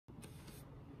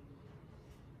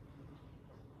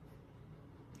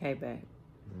Hey, babe.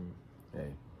 Hey.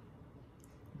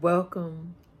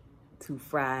 Welcome to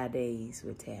Fridays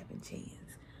with Tab and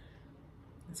Chance.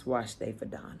 It's wash day for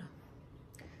Donna.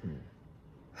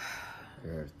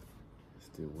 Hair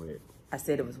still wet. I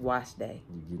said it was wash day.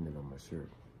 You getting it on my shirt.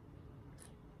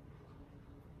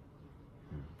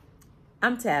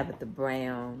 I'm Tabitha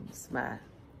Brown. It's my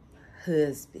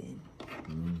husband,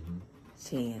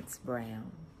 Chance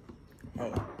Brown.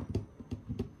 Hey,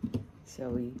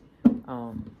 shall we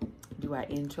do our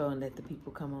intro and let the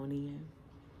people come on in?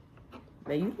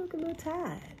 Now you look a little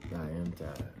tired. I am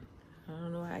tired. I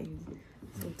don't know how you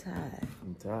so tired.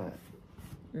 I'm tired.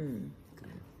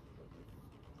 Okay.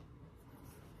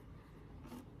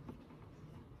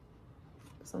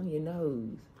 It's on your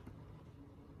nose.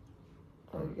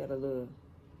 Oh, you got a little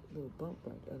bump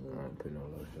right there. I ain't putting no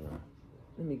lotion on.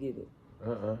 Let me get it.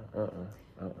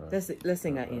 Let's Let's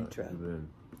sing our intro.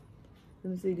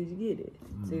 Let me see. Did you get it?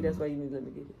 See, that's why you need to let me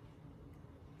get it.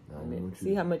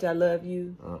 See how much I love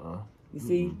you? You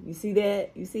see? You see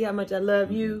that? You see how much I love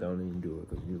you? Don't even do it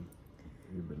because you've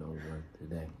been on one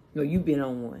today. No, you've been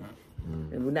on one.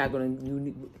 And we're not going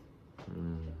to...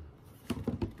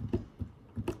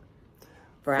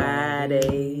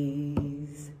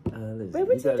 Fridays. Wait,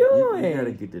 what you doing? You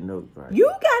gotta get the note right. You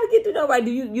gotta get the note right.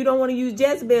 You don't want to use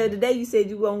Jezebel today? You said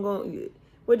you won't go...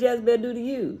 What Jezebel do to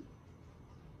you?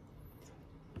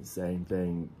 The same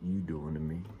thing you doing to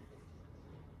me.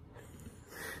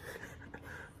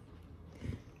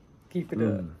 Keep it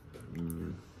up.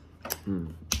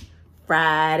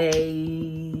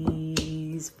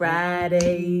 Fridays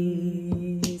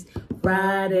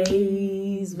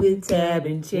with Tab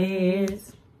and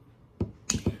Chance.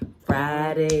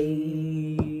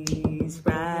 Fridays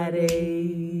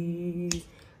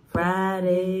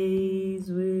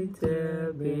with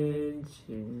Tab and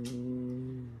Chance.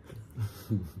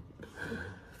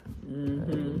 I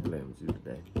ain't playing with you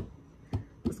today.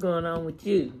 What's going on with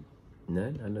you?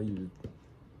 Nothing. I know you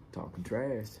talking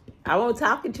trash. I won't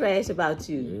talking trash about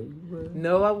you. Yeah, you will.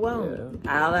 No, I won't.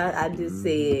 Yeah. All I just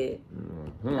said,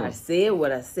 I said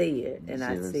what I said, and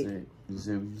I said, you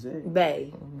said what you said,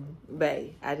 babe,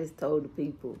 I just told the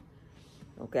people,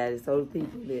 okay, I just told the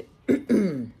people that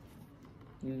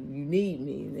you need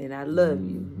me, and I love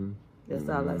you. That's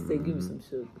all I said. Give me some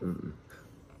sugar.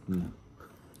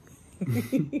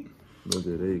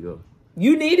 Okay, there you go.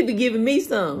 You need to be giving me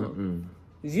some.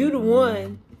 You the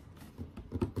one.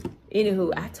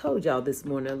 Anywho, I told y'all this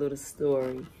morning a little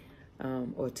story,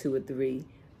 or two or three.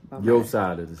 About Your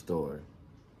side of the story.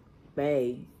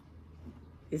 Babe,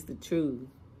 it's the truth.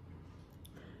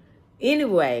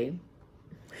 Anyway.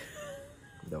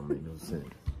 Don't make no sense.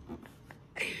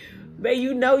 Babe,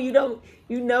 you know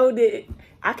that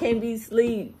I can't be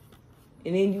asleep.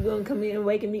 And then you gonna come in and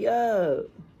waking me up.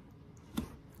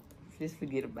 Just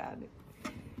forget about it.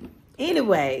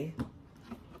 Anyway,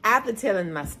 after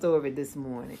telling my story this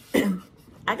morning,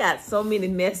 I got so many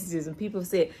messages and people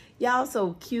said, y'all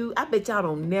so cute. I bet y'all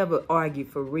don't never argue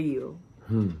for real.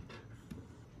 But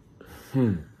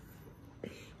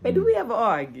do we ever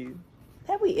argue?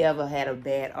 Have we ever had a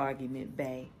bad argument,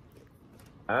 babe?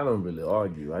 I don't really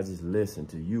argue. I just listen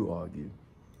to you argue.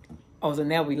 Oh, so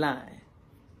now we lying.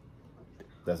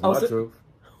 That's my truth.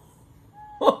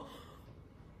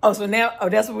 Oh, so now,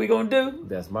 that's what we're going to do?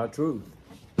 That's my truth.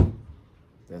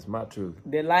 That's my truth.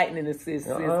 The lightning assist.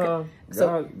 God,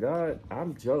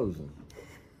 I'm chosen.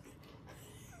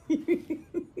 You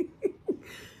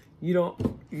don't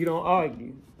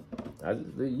argue.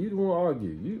 You don't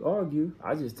argue. You argue.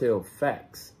 I just tell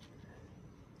facts.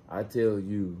 I tell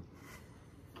you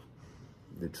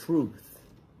the truth.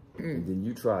 And then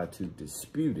you try to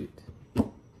dispute it.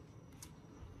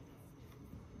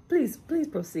 Please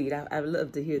proceed. I'd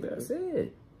love to hear That's this.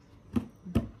 it.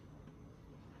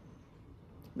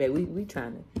 Babe, we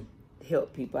trying to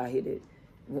help people out here that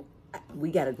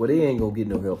we gotta. Well, they ain't gonna get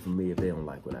no help from me if they don't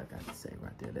like what I got to say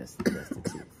right there. That's the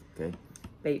truth. Okay,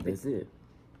 Babe, that's it.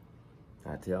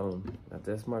 I tell them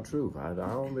that's my truth. I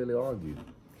don't really argue.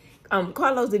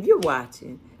 Carlos, if you're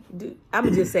watching, I'm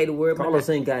gonna just say the word. Carlos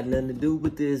ain't got nothing to do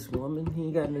with this woman. He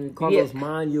ain't got nothing. Carlos,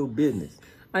 mind your business.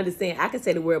 Understand? I can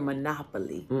say the word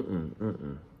monopoly.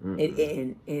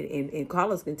 And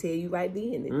Carlos can tell you right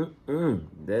then.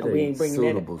 That ain't a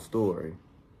suitable story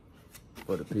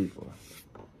for the people.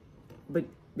 But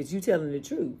you telling the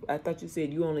truth. I thought you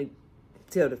said you only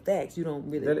tell the facts. You don't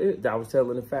really. I was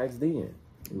telling the facts then.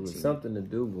 It was something to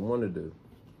do, we want to do.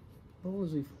 What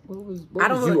was you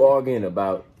arguing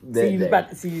about that you was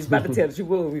about to tell the truth.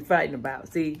 What were we fighting about?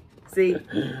 See,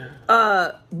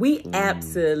 we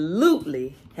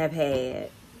absolutely have had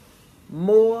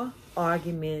more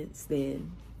arguments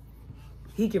than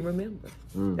he can remember.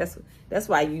 That's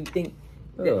why you think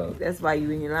that's why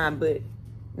you're in your line. But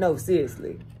no,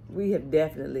 seriously, we have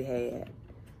definitely had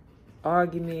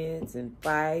arguments and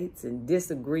fights and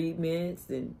disagreements,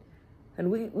 and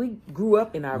we grew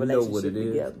up in our relationship know what it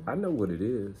together. is. I know what it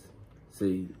is.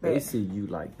 See, they see you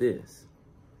like this,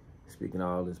 speaking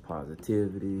all this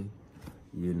positivity,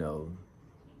 you know,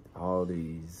 all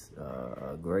these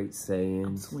great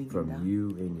sayings from you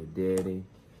and your daddy,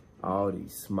 all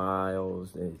these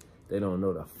smiles. They don't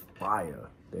know the fire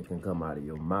that can come out of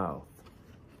your mouth.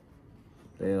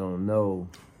 They don't know.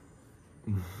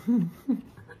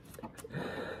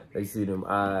 They see them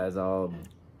eyes all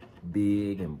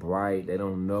big and bright. They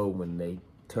don't know when they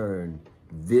turn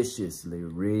viciously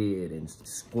red and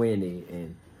squinty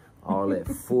and all that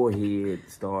forehead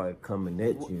start coming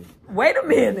at you. Wait a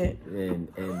minute. And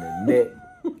the neck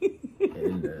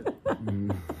and the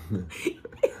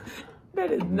that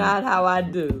is not how I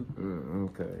do.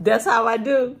 okay. That's how I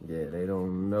do. Yeah, they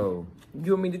don't know.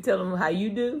 You want me to tell them how you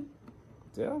do?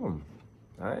 Tell them.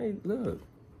 I ain't look.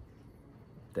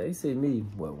 They see me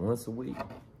once a week.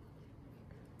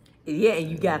 Yeah, and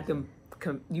you got them.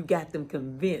 You got them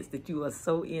convinced that you are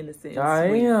so innocent. And I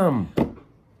sweet. am.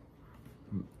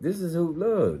 This is who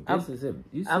look. This is it.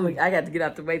 You see? I got to get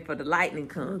out the way for the lightning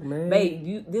come. Look, man.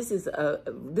 Babe, this is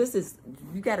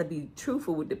you got to be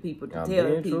truthful with the people to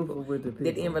tell the people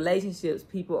that in relationships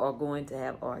people are going to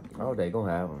have arguments. Oh, they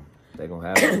gonna have them. They gonna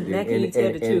have them. Now can you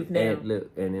tell the truth now? And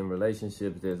look, and in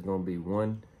relationships, there's gonna be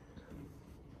one.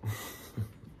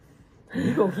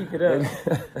 You gonna keep it up.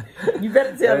 You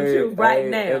better tell the truth right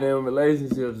now. And in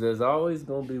relationships, there's always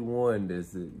gonna be one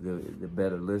that's the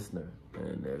better listener,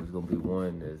 and there's gonna be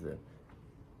one that's a.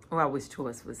 Oh, I wish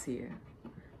Choice was here.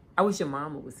 I wish your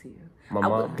mama was here. My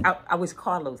mom. I wish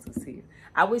Carlos was here.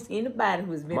 I wish anybody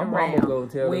who's been around. My mama gonna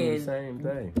tell them the same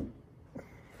thing.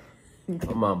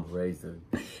 My mama raised her.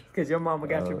 Because your mama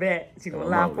got your back. She gonna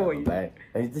lie for you. Back.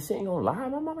 And she ain't gonna lie.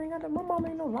 My mama ain't got that. My mama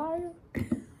ain't no liar.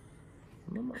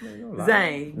 My mama ain't no liar.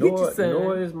 Zane, get your son.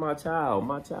 Nor is my child.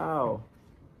 My child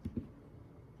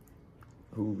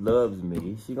who loves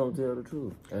me, she gonna tell the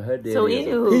truth. And her daddy is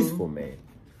a peaceful man.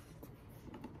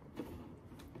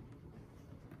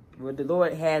 Well, the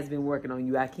Lord has been working on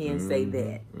you. I can say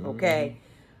that. Okay?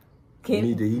 He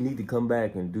need to come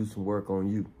back and do some work on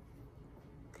you.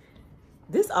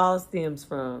 This all stems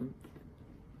from...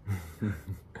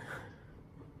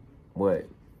 What?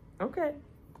 Okay.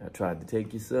 I tried to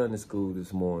take your son to school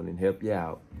this morning, help you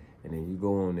out, and then you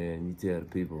go on there and you tell the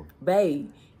people. Babe,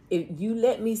 if you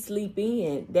let me sleep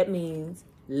in, that means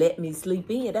let me sleep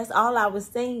in. That's all I was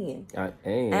saying.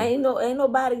 Ain't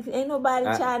nobody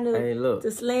trying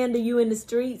to slander you in the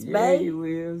streets, babe.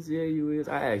 Yeah, you is.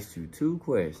 I asked you 2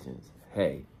 questions.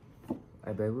 Hey,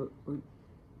 babe,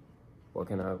 what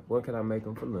can I make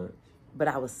them for lunch? But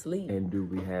I was asleep. And do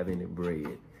we have any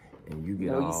bread? And you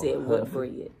get no, you said what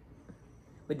bread?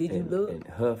 But did you look? And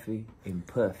huffy and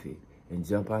puffy and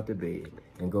jump out the bed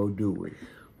and go do it.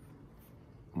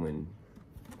 When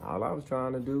all I was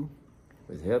trying to do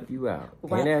was help you out.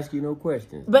 Can't ask you no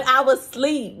questions. But I was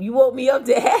asleep. You woke me up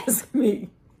to ask me.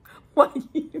 Why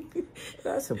you?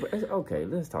 Okay,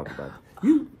 let's talk about it.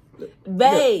 You,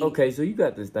 babe. Okay, so you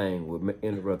got this thing with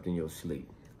interrupting your sleep.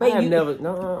 Babe,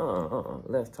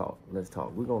 Let's talk.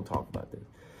 We're gonna talk about this.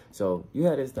 So you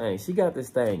had this thing. She got this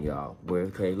thing, y'all, where,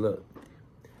 okay, look,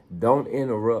 don't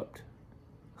interrupt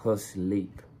her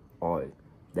sleep, or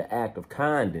the act of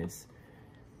kindness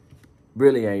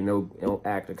really ain't no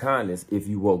act of kindness if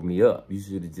you woke me up. You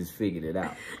should have just figured it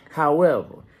out.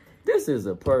 However, this is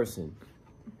a person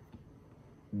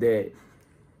that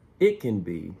it can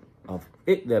be,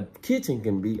 the kitchen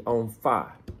can be on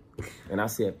fire. And I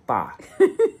said fire.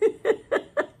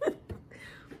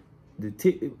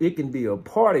 It can be a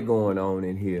party going on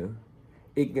in here.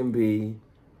 It can be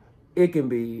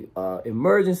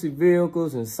emergency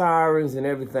vehicles and sirens and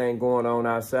everything going on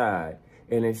outside.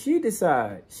 And if she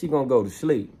decides she gonna go to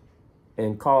sleep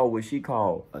and call what she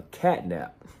called a cat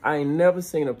nap, I ain't never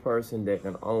seen a person that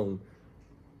can on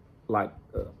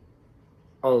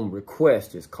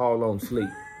request just call on sleep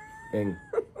and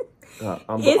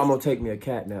I'm gonna take me a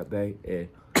cat nap, babe. And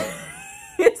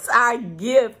it's our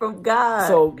gift from God.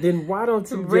 So then why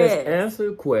don't you just answer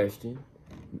the question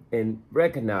and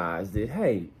recognize that,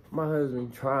 hey, my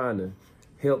husband trying to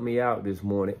help me out this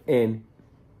morning, and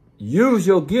use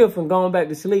your gift and going back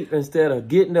to sleep instead of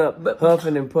getting up,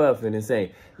 huffing and puffing and saying,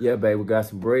 yeah, babe, we got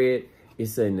some bread.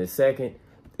 It's in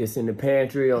the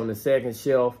pantry on the second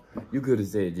shelf. You could have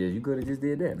said, yeah, you could have just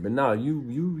did that. But no,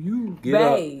 you get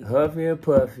up, huffy and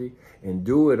puffy, and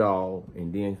do it all,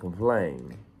 and then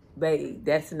complain. babe,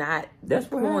 that's not That's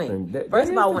the what point. happened.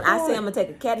 First of all, is when the I say point. I'm gonna take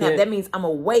a cat nap, that means I'm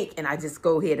awake and I just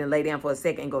go ahead and lay down for a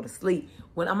second and go to sleep.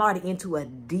 When I'm already into a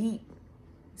deep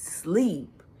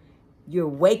sleep, you're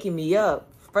waking me up.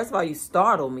 First of all, you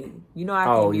startle me. You know I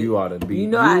can't. Oh, be, you ought to be. You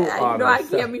know I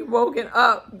can't be woken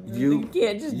up. You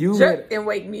can't just jerk and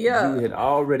wake me up. You had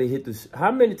already hit the.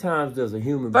 How many times does a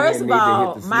human First being of need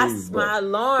all, to hit the snooze my button?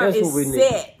 alarm That's is what we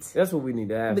set. Need. That's what we need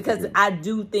to ask. Because I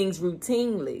do things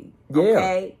routinely. Yeah.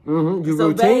 Okay. Mm-hmm. You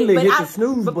so, routinely babe, hit the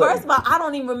snooze but button. first of all, I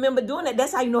don't even remember doing that.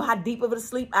 That's how you know how deep of a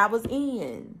sleep I was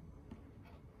in.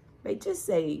 They just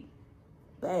say,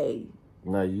 babe.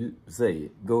 Now you say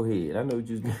it. Go ahead. I know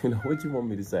what you want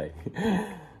me to say.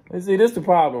 And see, this is the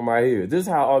problem right here. This is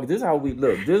how we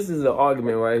look. This is the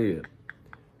argument right here.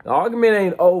 The argument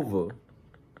ain't over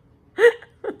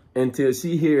until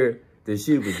she hear that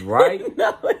she was right.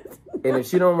 No, and if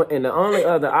she don't, and the only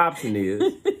other option is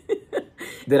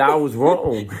that I was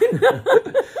wrong.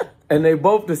 And they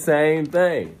both the same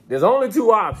thing. There's only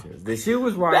two options: that she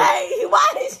was right, babe, why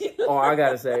did you? or I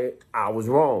gotta say I was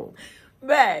wrong.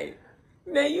 Babe,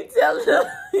 now you telling them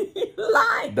you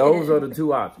lying. Those are the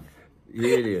two options.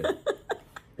 Here it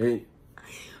is.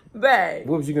 Babe.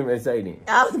 What was you gonna say then?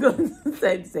 I was gonna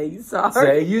say you sorry.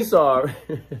 Say you sorry.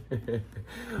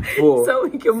 So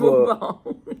we can move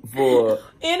on. For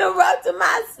interrupting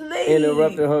my sleep.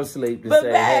 Interrupting her sleep to but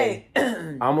say, babe,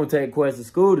 hey, I'm gonna take Quest to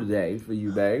school today for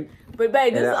you, babe. But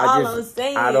babe, this is all I'm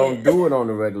saying. I don't do it on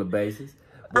a regular basis.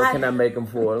 What can I make them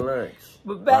for lunch?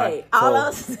 But babe, all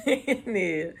I'm saying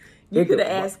is you could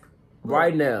have asked.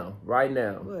 Right now.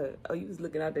 What? Oh, you was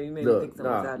looking out there. You made me think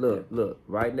something was out there. Look,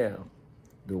 right now.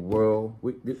 The world,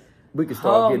 we can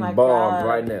start getting bombed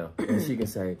right now. And she can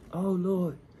say, oh,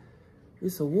 Lord,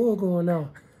 it's a war going on.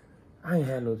 I ain't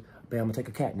had no, babe, I'm going to take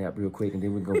a cat nap real quick and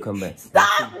then we're going to come back.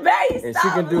 Stop, babe, and stop she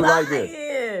can do lying. like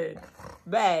this.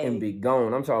 Babe. And be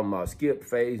gone. I'm talking about skip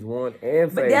phase 1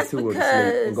 and phase 2 of the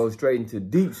sleep and go straight into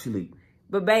deep sleep.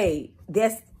 But babe,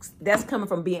 that's coming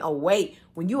from being awake.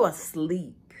 When you're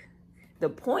asleep, the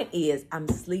point is I'm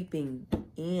sleeping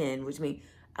in, which means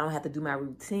I don't have to do my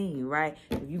routine, right?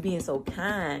 If you being so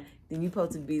kind, then you're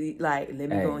supposed to be like, let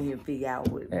me go in here and figure out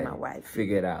what my wife.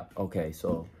 Figure it out. Okay,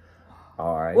 so,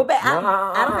 all right. Well, but I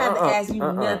don't have to ask you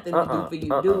nothing to do for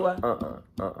you, do I?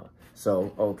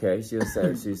 So, okay, she'll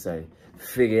say,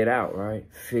 figure it out, right?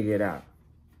 Figure it out.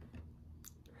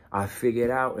 I figure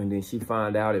it out, and then she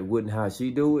find out it wasn't how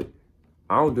she do it.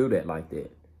 I don't do that like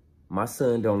that. My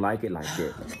son don't like it like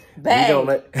that. Babe. He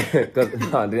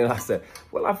don't then I said,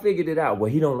 well, I figured it out. Well,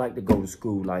 he don't like to go to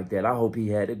school like that. I hope he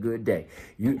had a good day.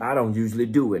 I don't usually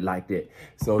do it like that.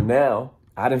 So now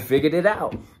I done figured it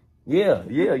out. Yeah,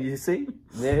 you see?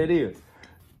 There it is.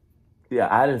 Yeah,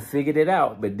 I done figured it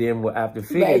out. But then after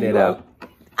figuring it out,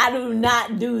 I do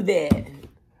not do that.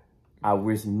 I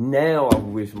wish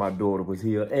my daughter was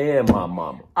here and my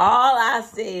mama. All I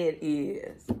said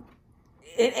is,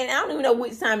 and I don't even know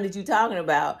which time that you're talking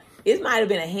about. It might have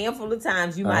been a handful of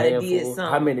times you might have did something.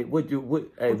 How many?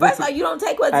 First of all, you don't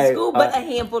take what to school, but a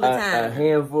handful of times. A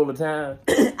handful of times.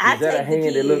 Is that a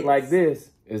hand that look like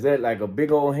this? Is that like a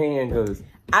big old hand? Because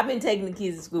I've been taking the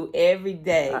kids to school every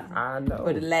day. I know.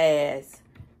 For the last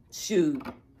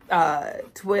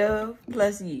 12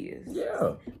 plus years.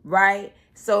 Yeah. Right?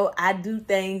 So I do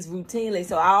things routinely.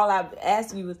 So all I've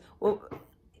asked you was, well,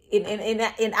 and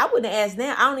I wouldn't ask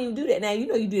now. I don't even do that now. You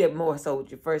know you do that more so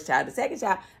with your first child. The second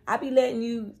child, I be letting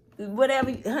you, whatever,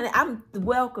 honey, I'm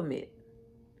welcome it.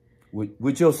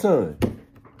 With your son?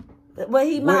 Well,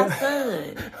 he my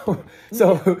son.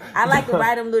 So I like to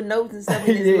write him little notes and stuff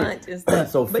in his lunch and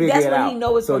stuff. So but that's when he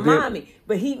knows it's so from mommy.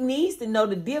 But he needs to know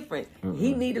the difference.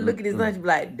 He need to look at his lunch and be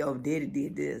like, oh, daddy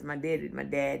did this. My dad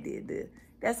did this.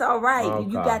 That's all right. Okay.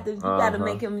 You got to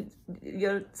make him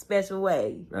your special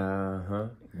way.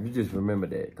 You just remember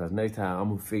that, because next time I'm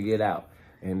gonna figure it out,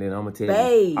 and then I'm gonna tell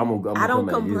you. I'm I don't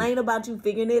complain about you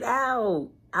figuring it out.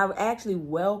 I actually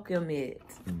welcome it.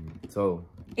 So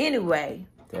anyway,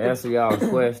 to answer y'all's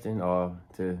question,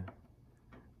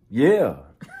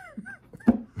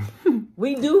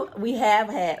 we have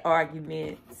had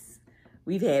arguments.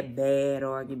 We've had bad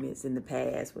arguments in the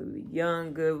past when we were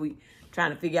younger. We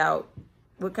trying to figure out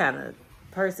what kind of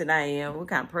person I am, what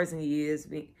kind of person he is.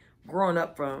 Growing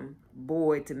up from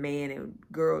boy to man and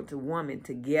girl to woman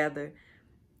together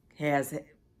has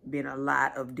been a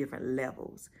lot of different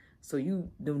levels. So you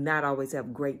do not always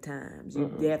have great times.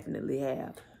 You definitely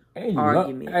have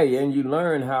arguments. And you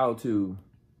learn how to,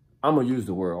 I'm going to use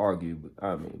the word argue, but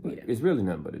it's really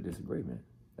nothing but a disagreement.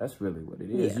 That's really what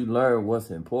it is. Yeah. You learn what's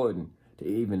important to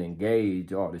even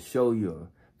engage or to show your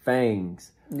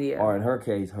fangs, or in her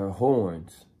case, her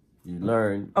horns, You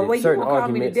learn Oh, that wait, you certain gonna call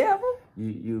me the arguments. devil?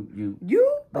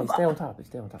 You. Hey, stay on topic.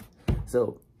 Stay on topic.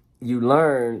 So you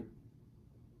learn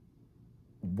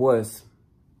what's,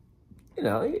 you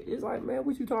know, it's like, man,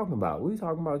 what you talking about? We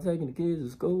talking about taking the kids to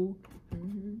school?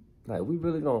 Like, we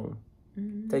really gonna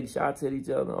take shots at each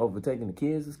other over taking the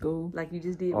kids to school? Like you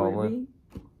just did with me?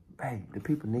 Hey, the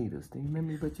people need us. Do you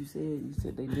remember what you said? You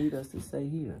said they need us to stay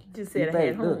here. You just said I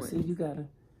had look, horns. see, you gotta.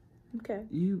 Okay.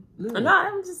 You look. No,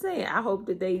 I'm just saying. I hope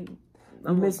that they.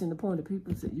 I'm missing the point. The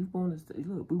people said, you want us to,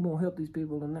 look, we won't help these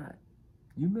people or not.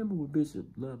 You remember what Bishop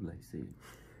Lovelace said?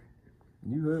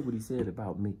 You heard what he said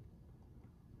about me.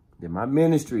 That my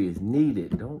ministry is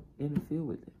needed. Don't interfere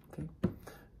with it, okay?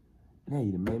 Now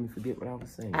you done made me forget what I was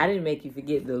saying. I didn't make you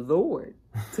forget. The Lord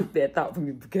took that thought from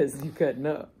you because you cutting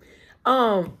up.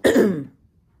 Anywho.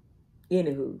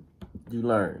 You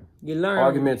learn. You learn.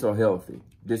 Arguments are healthy.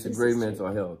 Disagreements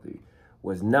are healthy.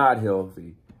 What's not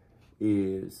healthy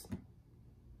is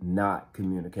not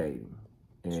communicating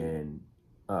and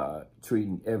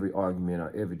treating every argument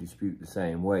or every dispute the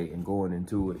same way and going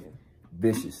into it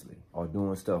viciously or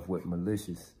doing stuff with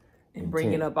malicious and intent.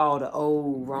 bringing up all the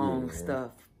old wrong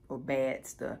stuff or bad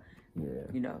stuff. Yeah.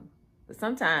 You know, but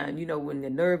sometimes, you know, when the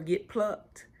nerve get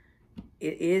plucked,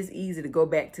 it is easy to go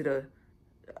back to the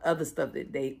other stuff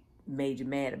that they made you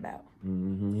mad about.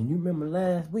 And you remember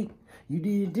last week, you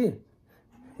did this.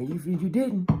 And if you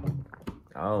didn't,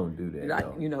 I don't do that, Like,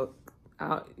 though. you know,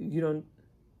 you don't.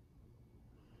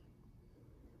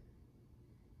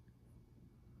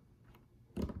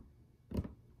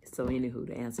 So anywho,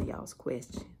 to answer y'all's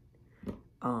question,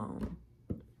 I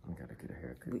gotta get a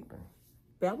haircut,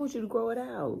 man. I want you to grow it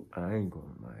out. I ain't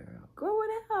growing my hair out. Grow it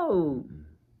out.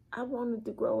 I want it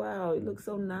to grow out. It looks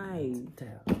so nice.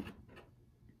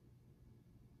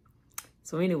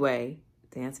 So anyway,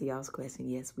 to answer y'all's question,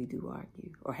 yes, we do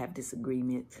argue or have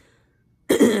disagreements,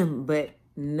 but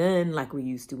none like we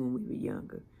used to when we were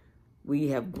younger. We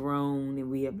have grown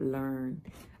and we have learned.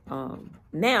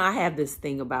 Now I have this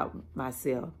thing about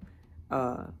myself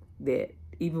that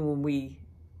even when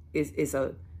it's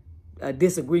a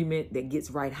disagreement that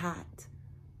gets right hot,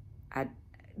 I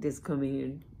just come in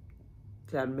and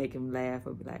try to make him laugh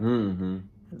or be like,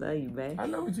 I love you, babe. I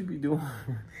know what you be doing.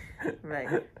 Right.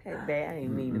 Hey, babe, I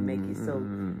didn't mean to make you so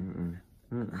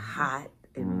hot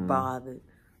and bothered.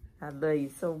 I love you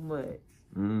so much.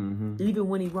 Even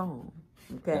when he's wrong.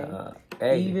 Okay?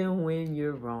 Hey. Even when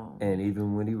you're wrong. And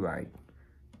even when he right.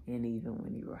 And even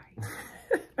when you're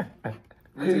right.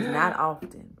 Which is not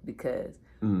often because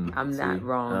I'm not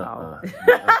wrong often.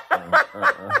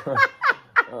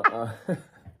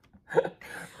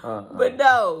 But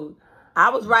no, I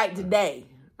was right today.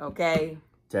 Okay?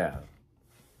 Child.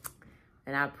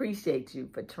 And I appreciate you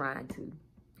for trying to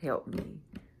help me.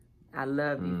 I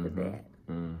love you for that.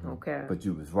 Okay? But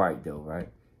you was right, though, right?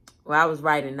 Well, I was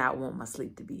right in not want my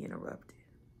sleep to be interrupted.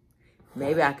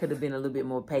 Maybe I could have been a little bit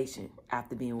more patient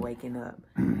after being waking up.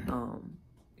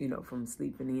 You know, from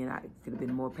sleeping in. I could have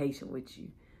been more patient with you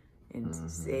and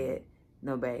said,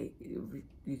 no, babe,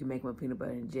 you can make my peanut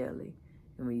butter and jelly.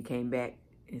 And when you came back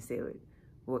and said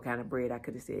what kind of bread, I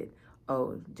could have said,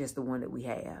 oh, just the one that we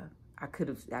have. I could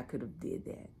have did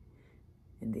that.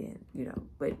 And then, you know,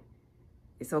 but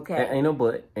it's okay. Ain't no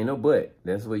but. Ain't no but.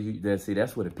 That's where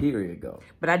that's where the period go.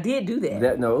 But I did do that.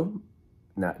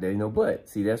 There ain't no but.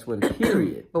 See, that's where the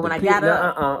period. But when I got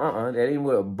up. That ain't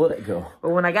where a but go. But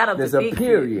when I got up There's to a fix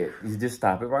period. You just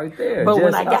stop it right there. But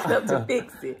when I got up to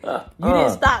fix it, you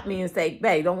didn't stop me and say,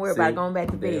 babe, don't worry about going back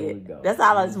to bed. That's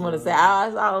all I just want to say.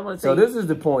 That's all I want to say. So this is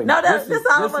the point. No, that's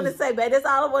all I want to say, babe. That's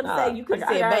all I want to say. You could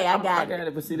say, babe, I got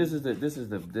it. But see, this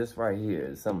right here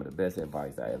is some of the best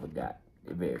advice I ever got.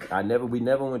 We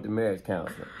never went to marriage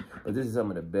counseling, but this is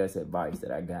some of the best advice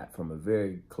that I got from a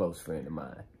very close friend of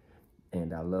mine.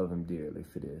 And I love him dearly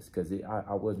for this because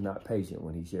I was not patient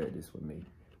when he shared this with me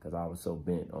because I was so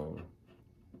bent on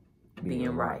being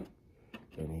right.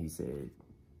 And he said,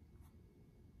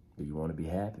 do you want to be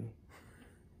happy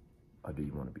or do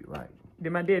you want to be right?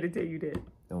 Did my daddy tell you that?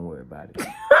 Don't worry about it.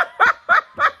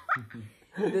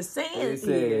 The saying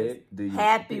is,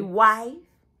 happy wife,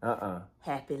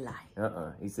 happy life.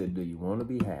 He said, do you want to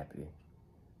be happy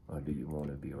or do you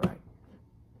want to be right?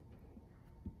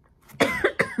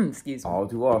 Excuse me. All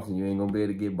too often, you ain't going to be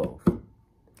able to get both.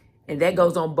 And that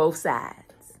goes on both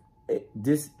sides.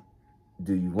 Do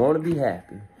you want to be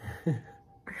happy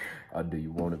or do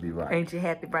you want to be right? Ain't you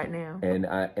happy right now?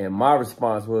 And my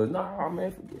response was, nah,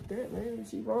 man, forget that, man.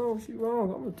 She wrong.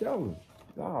 I'm going to tell her.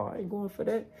 No, I ain't going for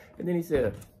that. And then he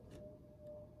said,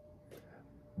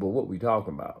 but what we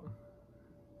talking about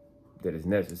that is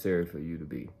necessary for you to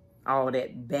be all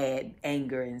that bad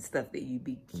anger and stuff that you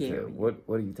be carrying. What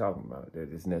are you talking about?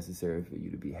 That it's necessary for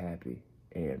you to be happy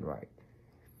and right.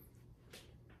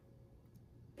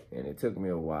 And it took me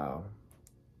a while,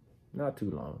 not too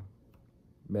long,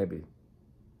 maybe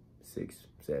 6,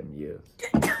 7 years.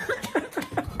 I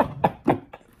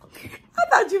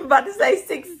thought you were about to say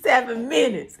 6 or 7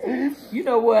 minutes. You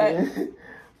know what?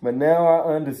 But now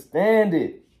I understand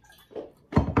it.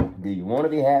 Do you want to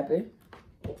be happy?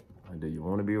 Or do you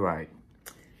want to be right?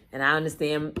 And I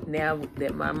understand now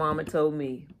that my mama told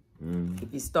me,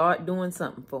 if you start doing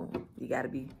something for them, you got to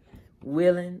be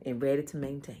willing and ready to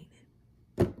maintain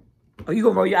it. Oh, you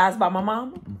going to roll your eyes about my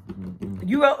mama?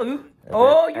 You roll, you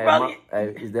roll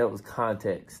it. That was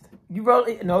context. You roll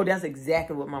it. No, that's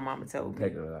exactly what my mama told me.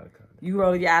 Take it out of context. You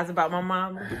roll your eyes about my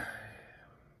mama?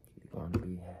 You want to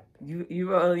be happy. You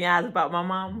roll your eyes about my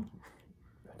mama?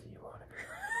 Or do you want to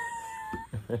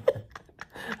be happy?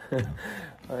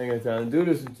 I ain't got time to do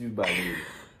this with you, buddy.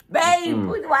 Babe,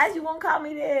 why you won't call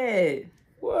me that?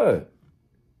 What?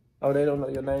 Oh, they don't know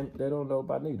your name? They don't know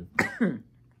Bonita.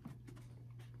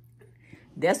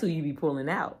 That's who you be pulling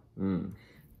out.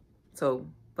 So,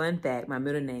 fun fact, my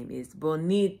middle name is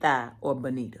Bonita or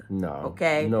Bonita. No.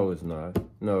 Okay? No, it's not.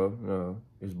 No.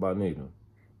 It's Bonita.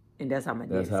 And that's how my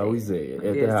dad That's how we say it. My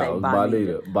At dad the say house,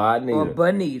 Bonita. Bonita. Or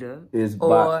Bonita. It's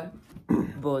or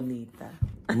Bonita.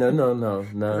 No.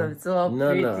 I'm so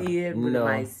pretty, but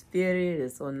my spirit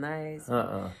is so nice.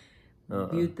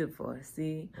 Beautiful.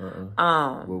 See?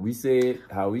 What we said,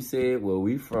 how we said, where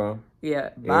we from. Yeah,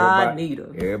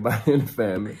 Bonita. Everybody in the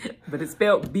family. But it's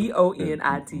spelled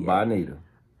Bonita. Bonita.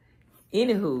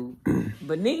 Anywho,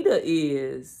 Bonita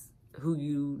is who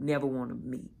you never want to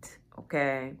meet.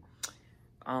 Okay?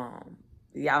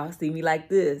 Y'all see me like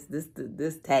this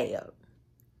tab.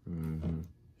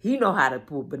 He know how to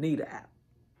pull Bonita out.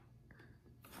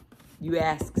 You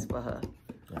asks for her.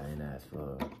 I ain't asked for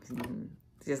her.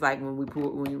 Just like when we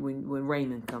pull when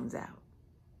Raymond comes out.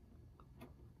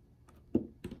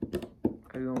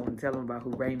 You don't want to tell him about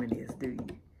who Raymond is, do you?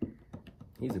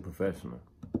 He's a professional.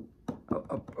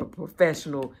 A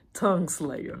professional tongue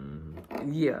slayer.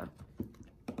 Yeah.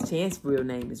 Chance's real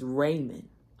name is Raymond.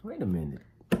 Wait a minute.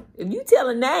 If you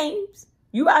telling names,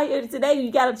 you out here today,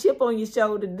 you got a chip on your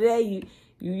shoulder today,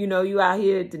 you out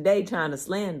here today trying to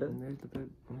slander.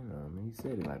 You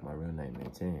said it like my real name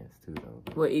ain't Chance too though.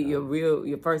 Well,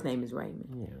 your first name is Raymond.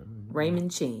 Yeah.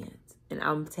 Raymond Chance. And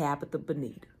I'm Tabitha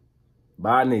Bonita.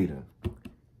 Bye, Nita.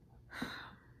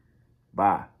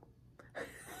 Bye.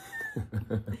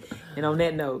 And on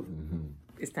that note,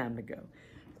 it's time to go.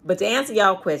 But to answer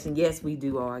y'all question, yes, we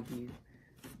do argue.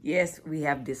 Yes, we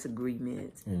have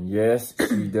disagreements. And yes,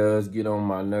 she does get on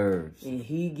my nerves. And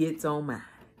he gets on mine.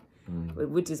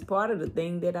 Which is part of the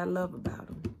thing that I love about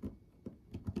him.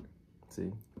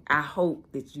 See? I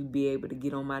hope that you be able to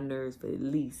get on my nerves for at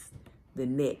least the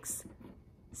next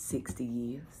 60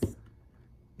 years.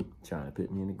 Trying to put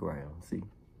me in the ground, see?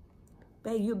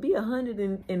 Babe, you'll be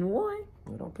 101.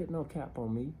 Well, don't put no cap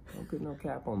on me. Don't put no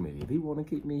cap on me. If he want to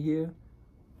keep me here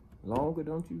longer,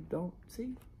 don't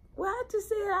see? Well, I just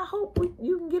said I hope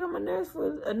you can get on my nerves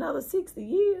for another 60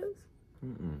 years.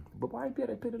 But why you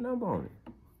better put a number on it?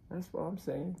 That's what I'm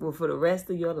saying. Well, for the rest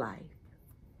of your life.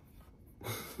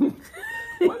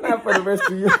 Why not for the rest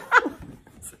of your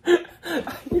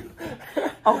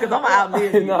Oh, because I'm out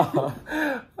there. No.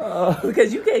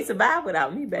 Because you can't survive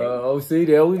without me, baby. See,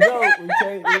 there we go. We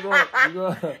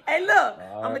go. Hey, look,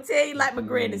 I'm going to tell you like my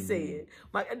granny said.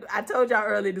 I told y'all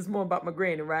earlier this morning about my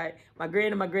granny, right? My granny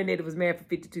and my granddaddy was married for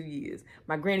 52 years.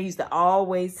 My granny used to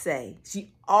always say,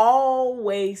 she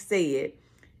always said,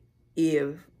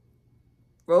 if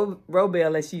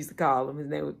Robel, as she used to call him, his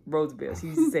name was Rosabelle, she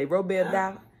used to say, Robel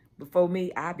die before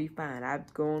me, I'll be fine. I'll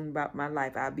go on about my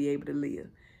life. I'll be able to live.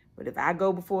 But if I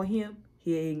go before him,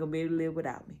 he ain't going to be able to live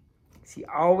without me. She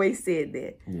always said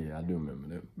that. Yeah, I do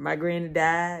remember that. My granny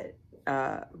died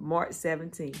March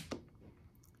 17th.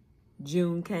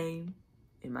 June came,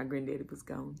 and my granddaddy was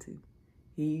gone too.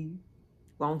 He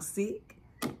was sick.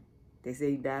 They said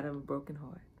he died of a broken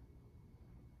heart.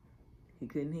 He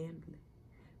couldn't handle it.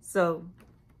 So,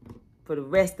 for the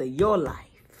rest of your life,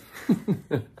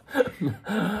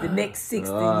 the next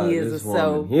 60 years or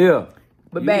so. Yeah.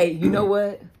 But babe, you know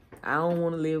what? I don't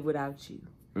want to live without you.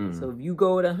 So if you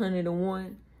go to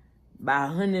 101, by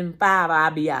 105,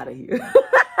 I'll be out of here.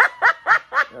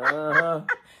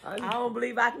 I don't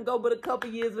believe I can go but a couple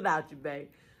years without you, babe.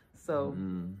 So,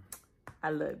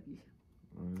 I love you.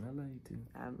 I love you too.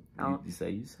 You say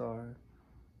you sorry.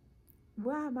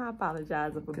 Why am I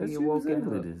apologizing for being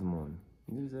woken up? this morning.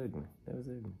 You was ugly. That was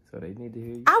ugly. So they need to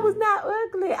hear you. I was not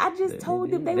ugly. I just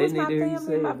told them they was my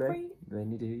family and my friend. They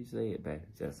need to hear you say it, baby.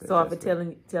 Sorry for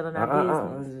telling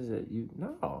our business.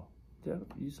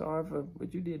 You sorry for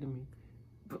what you did to me.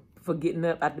 For getting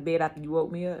up out the bed after you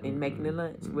woke me up and making the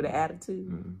lunch with an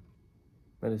attitude.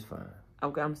 But it's fine.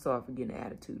 Okay, I'm sorry for getting an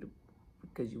attitude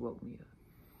because you woke me up.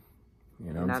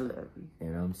 And I love you.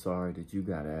 And I'm sorry that you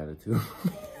got an attitude.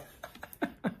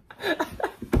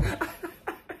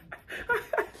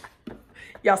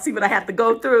 Y'all see what I have to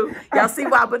go through? Y'all see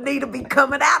why Bonita be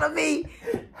coming out of me?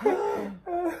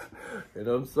 And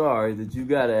I'm sorry that you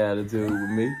got an attitude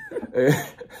with me.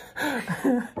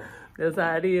 That's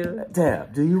how it is.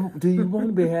 Tab, do you want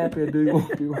to be happy or do you want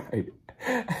to be right?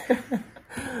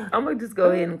 I'm going to just go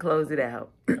ahead and close it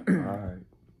out. All right.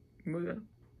 Well,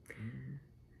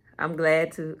 I'm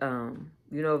glad to,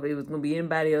 if it was going to be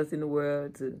anybody else in the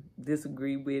world to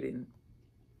disagree with and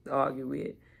argue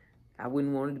with, I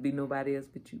wouldn't want it to be nobody else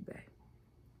but you, babe.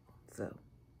 So,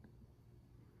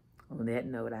 on that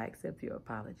note, I accept your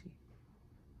apology.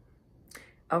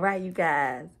 All right, you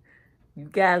guys. You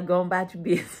guys go about your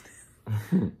business.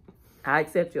 I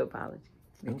accept your apology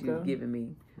that you've given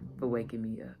me for waking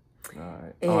me up. All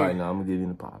right. All right, now I'm going to give you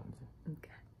an apology. Okay.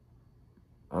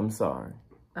 I'm sorry.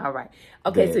 All right.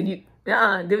 Okay, so you,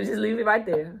 just leave it right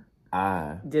there.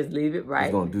 Just leave it right.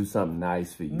 I'm going to do something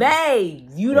nice for you. Babe,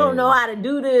 you don't know how to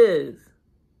do this.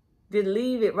 Just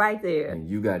leave it right there. And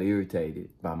you got irritated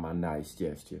by my nice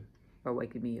gesture. For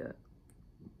waking me up.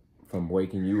 From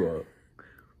waking you up.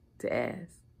 To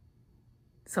ask.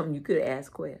 Something you could have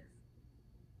asked Quest.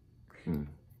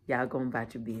 Y'all going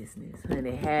about your business.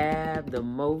 Honey, have the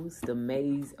most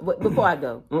amazing... Before I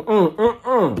go.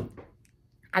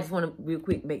 I just want to real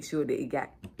quick make sure that it got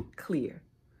clear.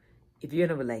 If you're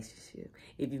in a relationship,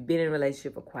 if you've been in a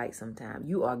relationship for quite some time,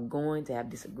 you are going to have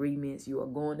disagreements. You are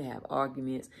going to have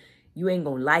arguments. You ain't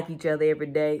going to like each other every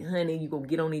day. Honey, you're going to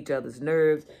get on each other's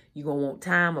nerves. You're going to want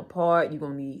time apart. You're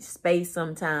going to need space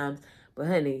sometimes. But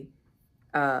honey,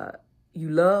 you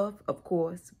love, of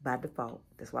course, by default.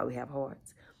 That's why we have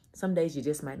hearts. Some days you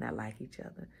just might not like each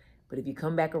other. But if you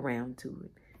come back around to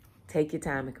it, take your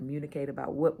time and communicate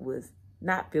about what was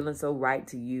not feeling so right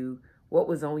to you, what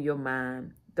was on your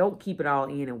mind. Don't keep it all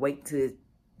in and wait till it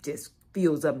just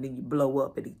fills up and then you blow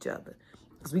up at each other.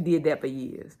 Because we did that for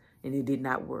years and it did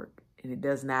not work. And it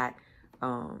does not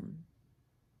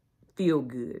feel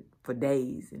good for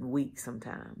days and weeks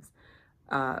sometimes.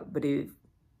 But if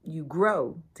you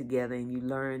grow together and you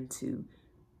learn to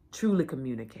truly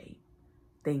communicate,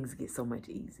 things get so much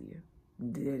easier.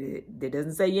 That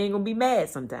doesn't say you ain't going to be mad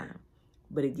sometime,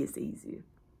 but it gets easier.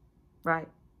 Right?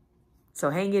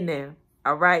 So hang in there.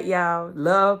 All right, y'all.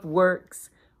 Love works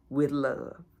with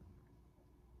love.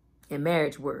 And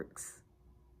marriage works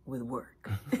with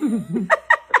work.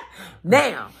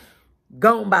 Now,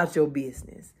 go about your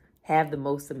business. Have the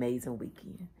most amazing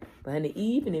weekend. But honey,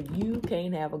 even if you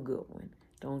can't have a good one,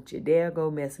 don't you dare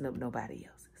go messing up nobody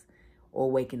else's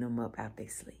or waking them up out their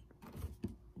sleep.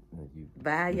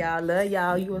 Bye, y'all. Love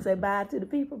y'all. You want to say bye to the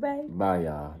people, babe? Bye,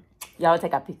 y'all. Y'all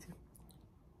take our picture.